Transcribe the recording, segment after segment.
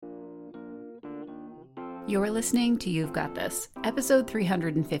You're listening to You've Got This, episode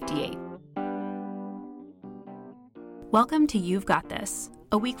 358. Welcome to You've Got This,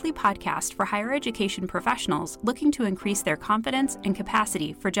 a weekly podcast for higher education professionals looking to increase their confidence and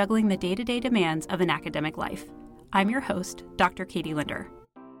capacity for juggling the day-to-day demands of an academic life. I'm your host, Dr. Katie Linder.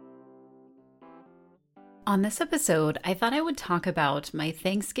 On this episode, I thought I would talk about my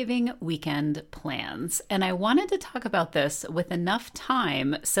Thanksgiving weekend plans, and I wanted to talk about this with enough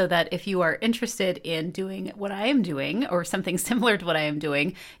time so that if you are interested in doing what I am doing or something similar to what I am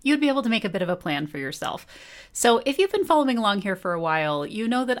doing, you'd be able to make a bit of a plan for yourself. So if you've been following along here for a while, you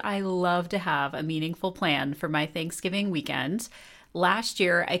know that I love to have a meaningful plan for my Thanksgiving weekend. Last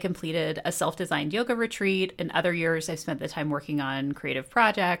year, I completed a self-designed yoga retreat. In other years, I've spent the time working on creative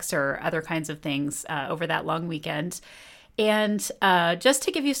projects or other kinds of things over that long weekend. And just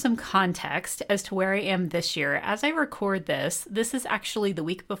to give you some context as to where I am this year, as I record this is actually the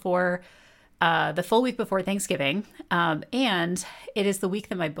week before, the full week before Thanksgiving, and it is the week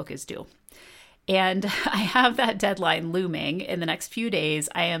that my book is due. And I have that deadline looming in the next few days.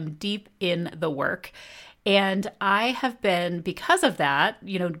 I am deep in the work. And I have been, because of that,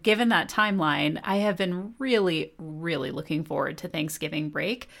 given that timeline, I have been really, really looking forward to Thanksgiving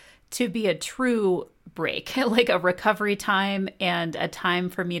break to be a true break, like a recovery time and a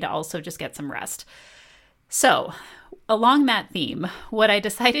time for me to also just get some rest. So along that theme, what I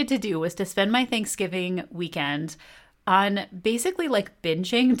decided to do was to spend my Thanksgiving weekend on basically like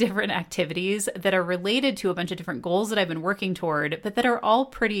binging different activities that are related to a bunch of different goals that I've been working toward, but that are all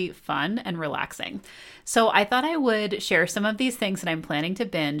pretty fun and relaxing. So I thought I would share some of these things that I'm planning to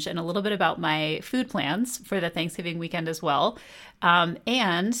binge and a little bit about my food plans for the Thanksgiving weekend as well.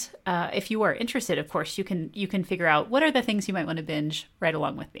 And if you are interested, of course, you can figure out what are the things you might want to binge right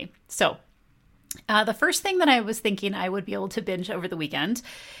along with me. So the first thing that I was thinking I would be able to binge over the weekend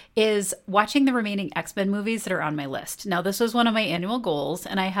is watching the remaining X-Men movies that are on my list. Now, this was one of my annual goals,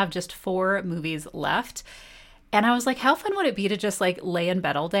 and I have just 4 movies left. And I was like, how fun would it be to just like lay in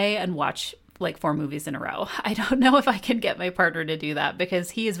bed all day and watch like 4 movies in a row? I don't know if I can get my partner to do that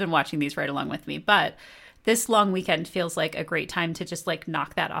because he has been watching these right along with me. But this long weekend feels like a great time to just like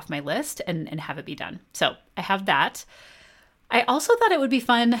knock that off my list and have it be done. So I have that. I also thought it would be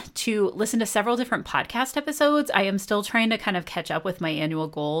fun to listen to several different podcast episodes. I am still trying to kind of catch up with my annual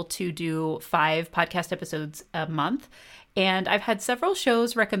goal to do 5 podcast episodes a month. And I've had several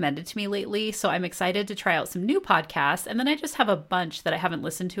shows recommended to me lately, so I'm excited to try out some new podcasts. And then I just have a bunch that I haven't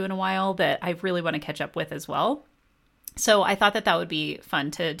listened to in a while that I really want to catch up with as well. So I thought that would be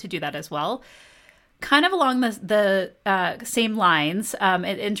fun to do that as well. Kind of along the same lines,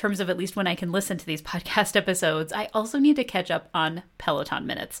 in terms of at least when I can listen to these podcast episodes, I also need to catch up on Peloton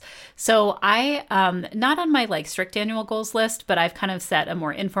minutes. So I, not on my like strict annual goals list, but I've kind of set a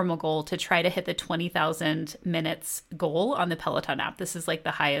more informal goal to try to hit the 20,000 minutes goal on the Peloton app. This is like the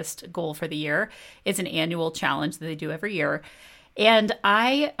highest goal for the year. It's an annual challenge that they do every year. And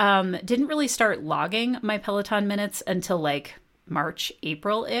I didn't really start logging my Peloton minutes until like March,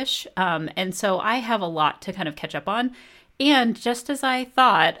 April-ish. And so I have a lot to kind of catch up on. And just as I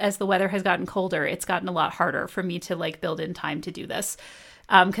thought, as the weather has gotten colder, it's gotten a lot harder for me to like build in time to do this.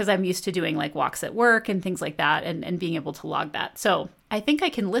 Because I'm used to doing like walks at work and things like that and being able to log that. So I think I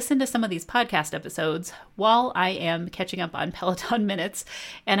can listen to some of these podcast episodes while I am catching up on Peloton minutes.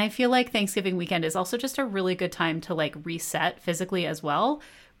 And I feel like Thanksgiving weekend is also just a really good time to like reset physically as well,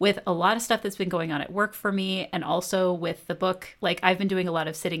 with a lot of stuff that's been going on at work for me and also with the book. Like I've been doing a lot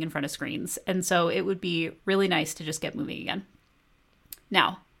of sitting in front of screens. And so it would be really nice to just get moving again.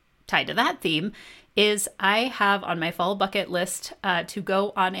 Now, tied to that theme is I have on my fall bucket list to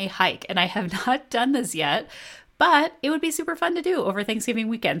go on a hike. And I have not done this yet, but it would be super fun to do over Thanksgiving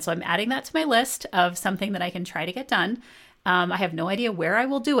weekend. So I'm adding that to my list of something that I can try to get done. I have no idea where I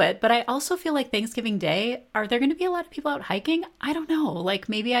will do it, but I also feel like Thanksgiving Day, are there going to be a lot of people out hiking? I don't know. Like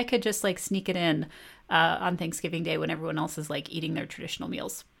maybe I could just like sneak it in on Thanksgiving Day when everyone else is like eating their traditional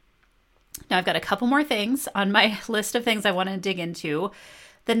meals. Now I've got a couple more things on my list of things I want to dig into.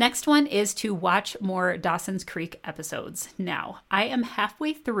 The next one is to watch more Dawson's Creek episodes. Now, I am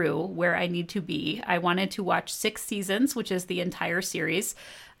halfway through where I need to be. I wanted to watch 6 seasons, which is the entire series,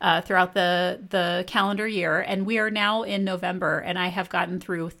 throughout the calendar year. And we are now in November, and I have gotten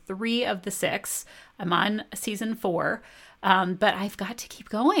through 3 of the 6. I'm on season 4. But I've got to keep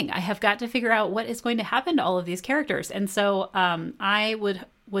going. I have got to figure out what is going to happen to all of these characters. And so I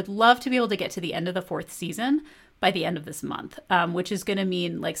would love to be able to get to the end of the 4th season by the end of this month, which is going to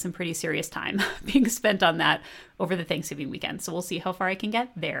mean like some pretty serious time being spent on that over the Thanksgiving weekend. So we'll see how far I can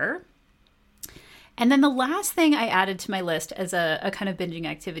get there. And then the last thing I added to my list as a kind of binging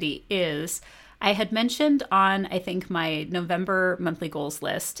activity is I had mentioned on, I think, my November monthly goals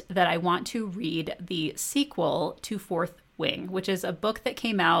list that I want to read the sequel to Fourth Wing, which is a book that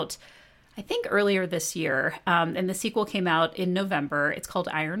came out, I think, earlier this year. And the sequel came out in November. It's called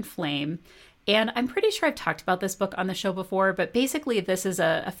Iron Flame. And I'm pretty sure I've talked about this book on the show before, but basically this is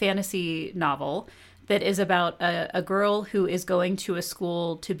a fantasy novel that is about a girl who is going to a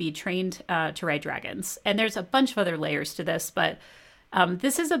school to be trained to ride dragons. And there's a bunch of other layers to this, but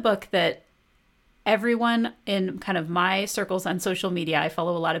this is a book that everyone in kind of my circles on social media, I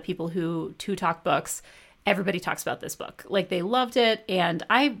follow a lot of people who talk books. Everybody talks about this book. Like, they loved it, and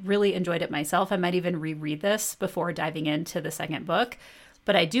I really enjoyed it myself. I might even reread this before diving into the second book.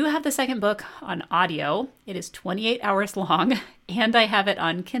 But I do have the second book on audio. It is 28 hours long, and I have it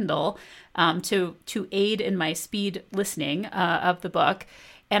on Kindle to aid in my speed listening of the book.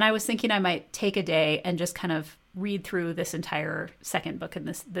 And I was thinking I might take a day and just kind of read through this entire second book in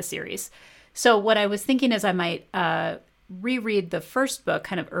this series. So what I was thinking is I might reread the first book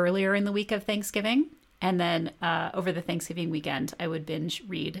kind of earlier in the week of Thanksgiving, and then over the Thanksgiving weekend, I would binge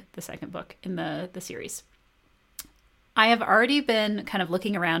read the second book in the series. I have already been kind of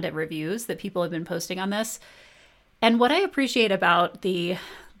looking around at reviews that people have been posting on this. And what I appreciate about the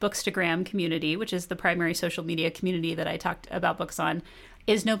Bookstagram community, which is the primary social media community that I talked about books on,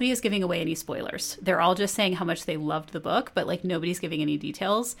 is nobody is giving away any spoilers. They're all just saying how much they loved the book, but like nobody's giving any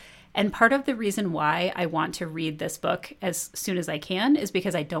details. And part of the reason why I want to read this book as soon as I can is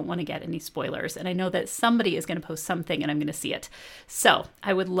because I don't want to get any spoilers. And I know that somebody is going to post something and I'm going to see it. So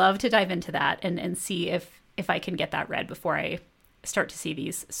I would love to dive into that and see if I can get that read before I start to see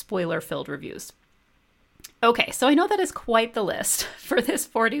these spoiler-filled reviews. Okay, so I know that is quite the list for this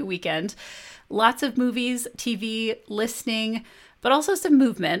 4-day weekend. Lots of movies, TV, listening, but also some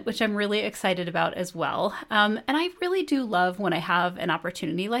movement, which I'm really excited about as well. And I really do love when I have an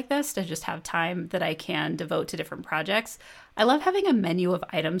opportunity like this to just have time that I can devote to different projects. I love having a menu of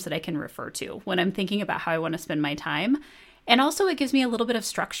items that I can refer to when I'm thinking about how I want to spend my time. And also it gives me a little bit of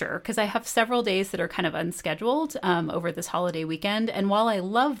structure because I have several days that are kind of unscheduled over this holiday weekend. And while I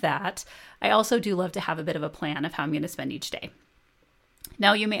love that, I also do love to have a bit of a plan of how I'm going to spend each day.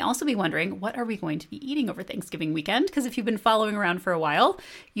 Now, you may also be wondering, what are we going to be eating over Thanksgiving weekend? Because if you've been following around for a while,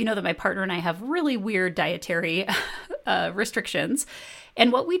 you know that my partner and I have really weird dietary restrictions.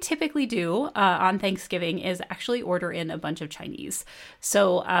 And what we typically do on Thanksgiving is actually order in a bunch of Chinese.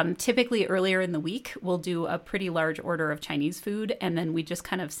 So typically earlier in the week, we'll do a pretty large order of Chinese food, and then we just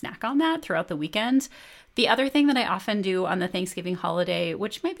kind of snack on that throughout the weekend. The other thing that I often do on the Thanksgiving holiday,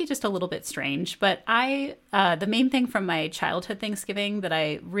 which might be just a little bit strange, but the main thing from my childhood Thanksgiving that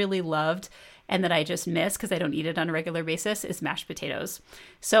I really loved and that I just miss because I don't eat it on a regular basis is mashed potatoes.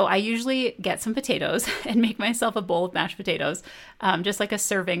 So I usually get some potatoes and make myself a bowl of mashed potatoes, just like a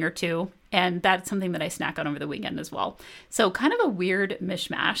serving or two. And that's something that I snack on over the weekend as well. So kind of a weird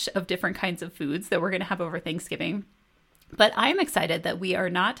mishmash of different kinds of foods that we're going to have over Thanksgiving. But I'm excited that we are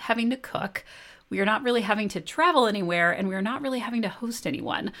not having to cook. We are not really having to travel anywhere, and we are not really having to host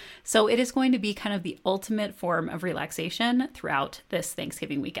anyone. So it is going to be kind of the ultimate form of relaxation throughout this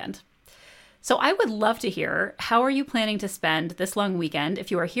Thanksgiving weekend. So I would love to hear, how are you planning to spend this long weekend?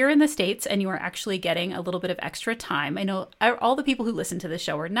 If you are here in the States and you are actually getting a little bit of extra time, I know all the people who listen to this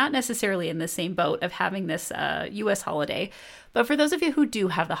show are not necessarily in the same boat of having this US holiday. But for those of you who do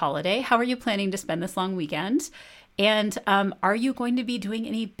have the holiday, how are you planning to spend this long weekend? And are you going to be doing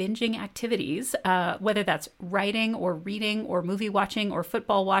any binging activities, whether that's writing or reading or movie watching or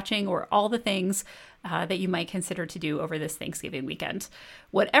football watching or all the things that you might consider to do over this Thanksgiving weekend?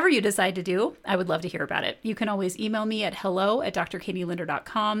 Whatever you decide to do, I would love to hear about it. You can always email me at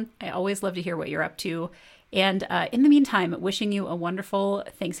hello@drkatielinder.com. I always love to hear what you're up to. And in the meantime, wishing you a wonderful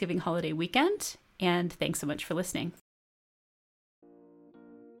Thanksgiving holiday weekend. And thanks so much for listening.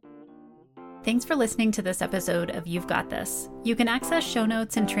 Thanks for listening to this episode of You've Got This. You can access show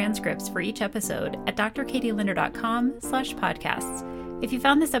notes and transcripts for each episode at drkatielinder.com/podcasts. If you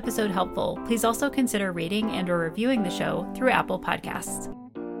found this episode helpful, please also consider rating and/or reviewing the show through Apple Podcasts.